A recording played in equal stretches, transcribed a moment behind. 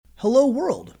Hello,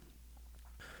 world.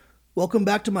 Welcome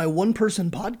back to my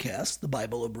one-person podcast, The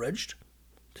Bible Abridged.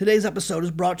 Today's episode is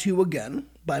brought to you again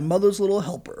by Mother's Little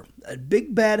Helper at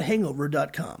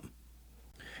BigBadHangover.com.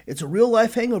 It's a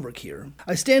real-life hangover cure.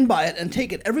 I stand by it and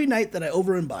take it every night that I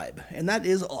over-imbibe, and that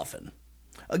is often.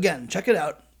 Again, check it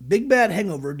out,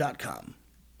 BigBadHangover.com.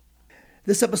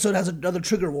 This episode has another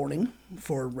trigger warning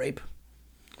for rape.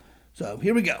 So,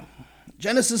 here we go.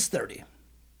 Genesis 30.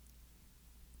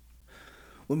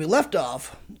 When we left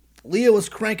off, Leah was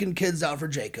cranking kids out for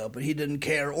Jacob, but he didn't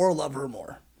care or love her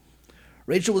more.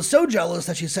 Rachel was so jealous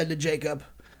that she said to Jacob,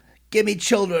 "Give me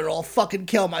children or I'll fucking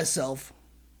kill myself."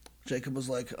 Jacob was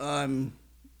like, "I'm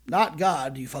not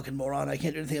God, you fucking moron. I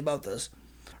can't do anything about this."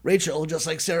 Rachel, just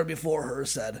like Sarah before her,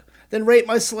 said, "Then rape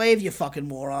my slave, you fucking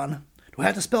moron. Do I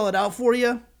have to spell it out for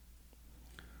you?"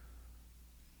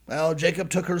 Well, Jacob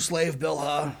took her slave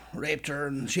Bilhah, raped her,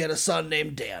 and she had a son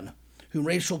named Dan, whom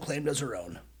Rachel claimed as her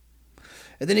own.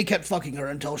 And then he kept fucking her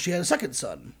until she had a second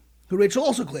son, who Rachel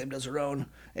also claimed as her own,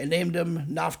 and named him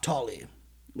Naphtali,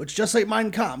 which, just like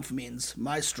Mein Kampf, means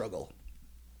my struggle.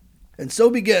 And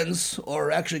so begins,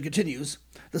 or actually continues,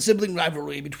 the sibling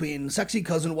rivalry between sexy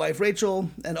cousin-wife Rachel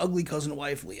and ugly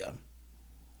cousin-wife Leah.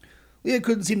 Leah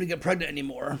couldn't seem to get pregnant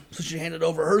anymore, so she handed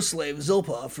over her slave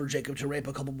Zilpah for Jacob to rape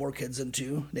a couple more kids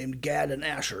into, named Gad and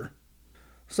Asher.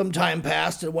 Some time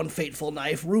passed, and one fateful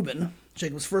night, Reuben,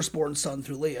 Jacob's firstborn son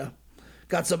through Leah,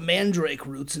 got some mandrake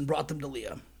roots and brought them to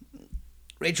Leah.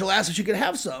 Rachel asked if she could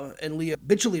have some, and Leah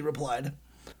bitchily replied,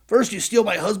 "First you steal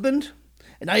my husband,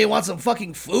 and now you want some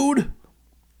fucking food?"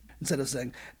 Instead of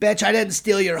saying, "Bitch, I didn't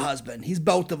steal your husband. He's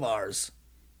both of ours.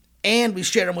 And we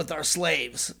shared him with our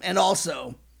slaves. And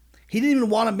also, he didn't even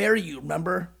want to marry you,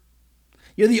 remember?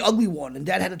 You're the ugly one, and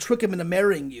Dad had to trick him into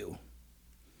marrying you."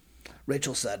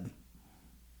 Rachel said,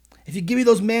 "If you give me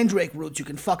those mandrake roots, you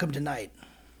can fuck him tonight."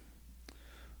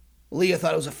 Leah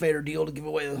thought it was a fair deal to give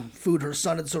away the food her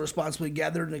son had so responsibly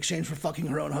gathered in exchange for fucking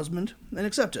her own husband, and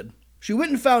accepted. She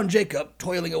went and found Jacob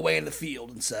toiling away in the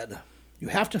field and said, "You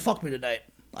have to fuck me tonight.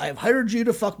 I have hired you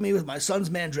to fuck me with my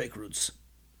son's mandrake roots."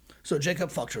 So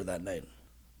Jacob fucked her that night.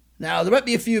 Now, there might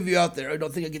be a few of you out there who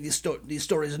don't think I give these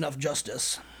stories enough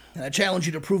justice, and I challenge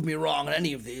you to prove me wrong on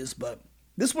any of these, but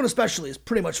this one especially is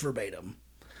pretty much verbatim.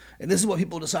 And this is what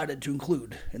people decided to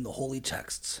include in the holy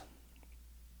texts.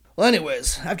 Well,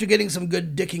 anyways, after getting some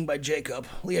good dicking by Jacob,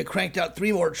 Leah cranked out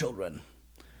 3 more children.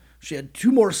 She had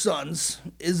 2 more sons,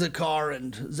 Issachar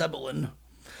and Zebulun.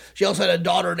 She also had a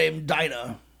daughter named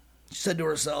Dinah. She said to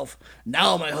herself,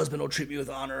 "Now my husband will treat me with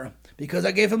honor, because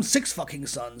I gave him 6 fucking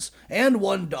sons and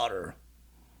 1 daughter."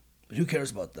 But who cares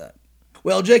about that?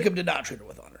 Well, Jacob did not treat her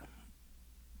with honor.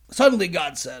 Suddenly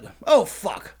God said, "Oh,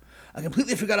 fuck, I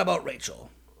completely forgot about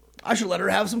Rachel. I should let her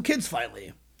have some kids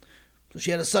finally." So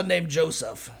she had a son named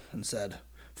Joseph, and said,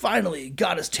 "Finally,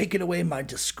 God has taken away my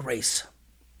disgrace."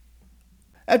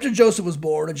 After Joseph was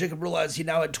born, and Jacob realized he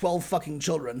now had 12 fucking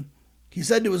children, he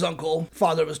said to his uncle,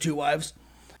 father of his 2 wives,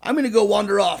 "I'm going to go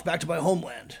wander off back to my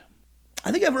homeland.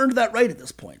 I think I've earned that right at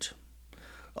this point."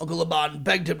 Uncle Laban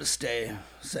begged him to stay,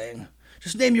 saying,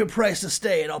 "Just name your price to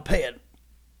stay and I'll pay it."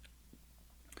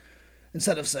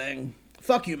 Instead of saying,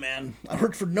 "Fuck you, man. I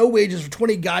worked for no wages for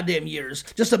 20 goddamn years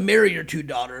just to marry your 2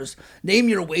 daughters. Name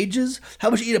your wages? How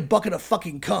much you eat a bucket of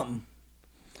fucking cum?"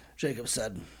 Jacob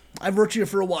said, "I've worked here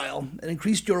for a while and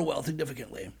increased your wealth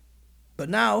significantly. But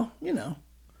now,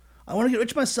 I want to get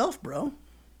rich myself, bro."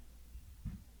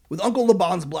 With Uncle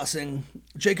Laban's blessing,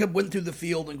 Jacob went through the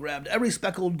field and grabbed every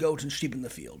speckled goat and sheep in the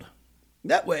field.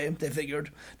 That way, they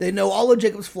figured, they'd know all of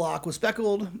Jacob's flock was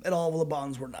speckled and all of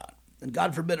Laban's were not. And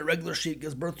God forbid a regular sheep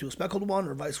gives birth to a speckled one,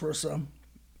 or vice versa.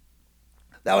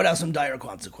 That would have some dire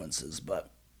consequences,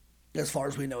 but as far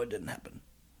as we know, it didn't happen.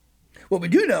 What we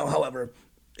do know, however,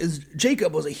 is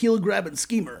Jacob was a heel-grabbing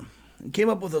schemer and came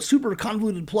up with a super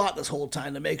convoluted plot this whole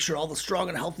time to make sure all the strong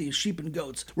and healthy sheep and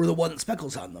goats were the one that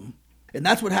speckles on them. And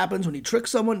that's what happens when you trick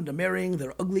someone into marrying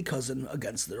their ugly cousin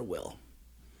against their will.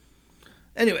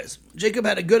 Anyways, Jacob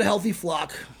had a good, healthy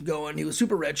flock going. He was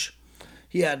super rich.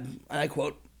 He had, and I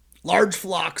quote, "large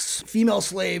flocks, female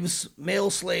slaves, male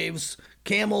slaves,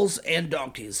 camels, and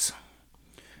donkeys."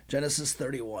 Genesis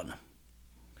 31.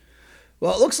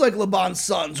 Well, it looks like Laban's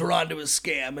sons were onto his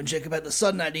scam, and Jacob had the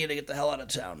sudden idea to get the hell out of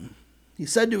town. He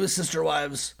said to his sister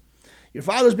wives, "Your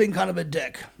father's being kind of a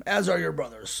dick, as are your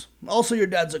brothers. Also, your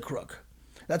dad's a crook.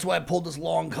 That's why I pulled this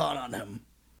long con on him.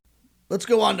 Let's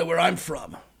go on to where I'm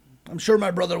from. I'm sure my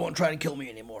brother won't try to kill me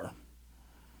anymore."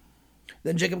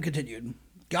 Then Jacob continued,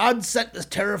 "God sent this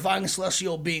terrifying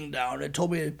celestial being down and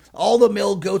told me all the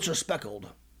male goats are speckled.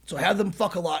 So have them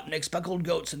fuck a lot and make speckled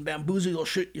goats and bamboozle your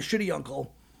shitty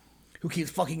uncle who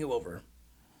keeps fucking you over.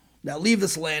 Now leave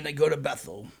this land and go to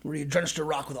Bethel, where you drenched a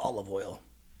rock with olive oil."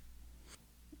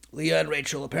 Leah and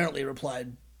Rachel apparently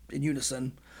replied in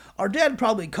unison, "Our dad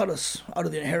probably cut us out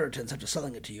of the inheritance after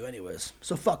selling it to you anyways,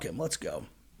 so fuck him, let's go."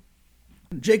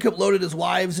 Jacob loaded his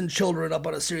wives and children up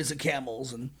on a series of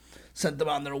camels and sent them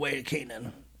on their way to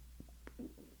Canaan.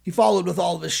 He followed with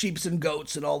all of his sheep and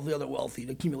goats and all the other wealth he'd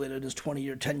accumulated his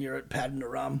 20-year tenure at Paddan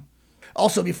Aram.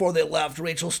 Also, before they left,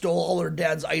 Rachel stole all her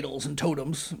dad's idols and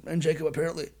totems, and Jacob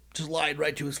apparently just lied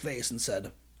right to his face and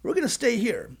said, "We're going to stay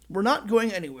here. We're not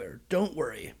going anywhere. Don't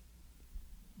worry."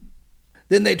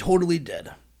 Then they totally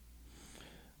did.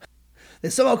 They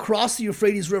somehow crossed the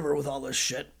Euphrates River with all this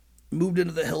shit, moved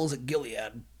into the hills at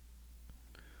Gilead.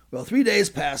 Well, 3 days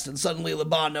passed, and suddenly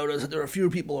Laban noticed that there were fewer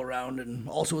people around, and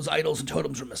also his idols and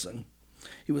totems were missing.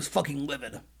 He was fucking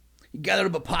livid. He gathered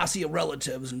up a posse of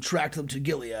relatives and tracked them to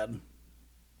Gilead.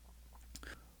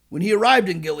 When he arrived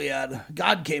in Gilead,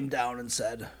 God came down and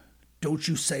said, "Don't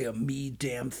you say a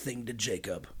damn thing to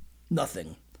Jacob.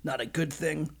 Nothing. Not a good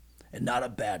thing, and not a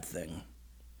bad thing."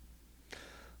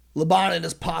 Laban and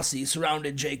his posse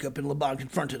surrounded Jacob, and Laban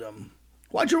confronted him.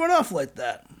 "Why'd you run off like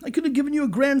that? I could have given you a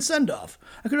grand send-off.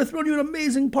 I could have thrown you an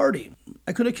amazing party.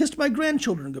 I could have kissed my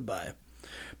grandchildren goodbye.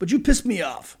 But you pissed me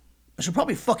off. I should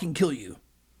probably fucking kill you.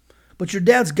 But your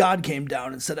dad's God came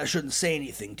down and said I shouldn't say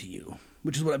anything to you,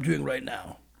 which is what I'm doing right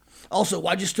now. Also,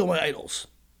 why'd you steal my idols?"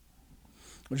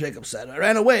 Well, Jacob said, "I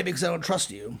ran away because I don't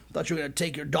trust you. Thought you were going to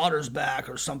take your daughters back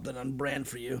or something on brand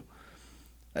for you.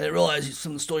 I didn't realize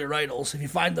someone stole your idols. If you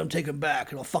find them, take them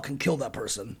back, and I'll fucking kill that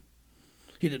person."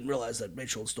 He didn't realize that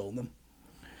Rachel had stolen them.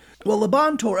 Well,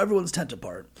 Laban tore everyone's tent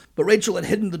apart, but Rachel had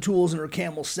hidden the tools in her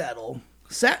camel's saddle,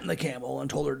 sat in the camel, and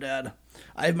told her dad,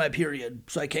 "I have my period,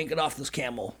 so I can't get off this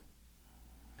camel."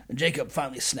 And Jacob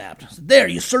finally snapped. "There,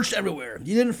 you searched everywhere.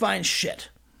 You didn't find shit.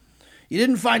 You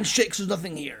didn't find shit because there's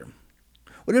nothing here.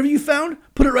 Whatever you found,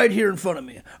 put it right here in front of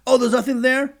me. Oh, there's nothing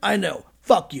there? I know.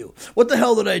 Fuck you. What the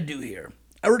hell did I do here?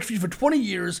 I worked for you for 20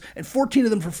 years, and 14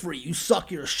 of them for free. You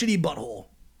suck. You're a shitty butthole."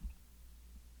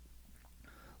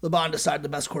 Laban decided the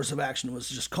best course of action was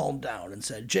to just calm down and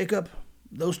said, "Jacob,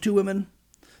 those two women,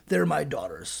 they're my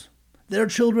daughters. Their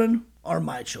children are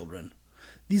my children.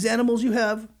 These animals you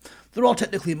have, they're all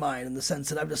technically mine in the sense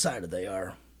that I've decided they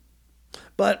are.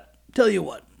 But, tell you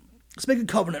what, let's make a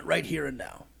covenant right here and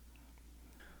now."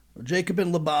 Well, Jacob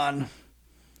and Laban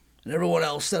and everyone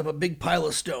else set up a big pile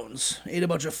of stones, ate a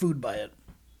bunch of food by it.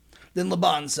 Then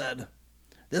Laban said,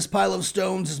 "This pile of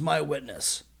stones is my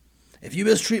witness. If you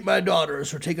mistreat my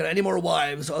daughters or take on any more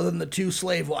wives other than the 2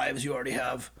 slave wives you already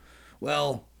have,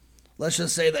 well, let's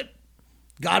just say that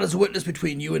God is a witness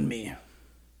between you and me."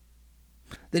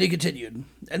 Then he continued,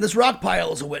 "And this rock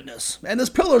pile is a witness, and this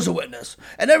pillar is a witness,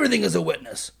 and everything is a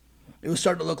witness." It was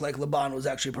starting to look like Laban was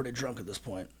actually pretty drunk at this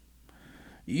point.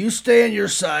 "You stay on your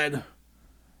side,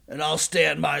 and I'll stay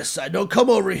on my side. Don't come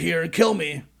over here and kill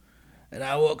me, and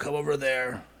I won't come over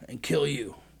there and kill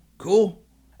you. Cool?"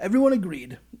 Everyone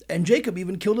agreed, and Jacob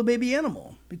even killed a baby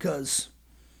animal, because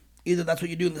either that's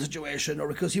what you do in the situation, or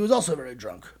because he was also very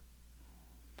drunk.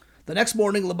 The next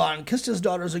morning, Laban kissed his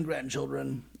daughters and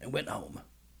grandchildren and went home.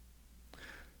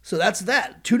 So that's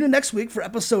that. Tune in next week for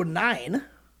episode 9,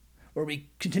 where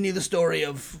we continue the story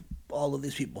of all of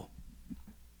these people.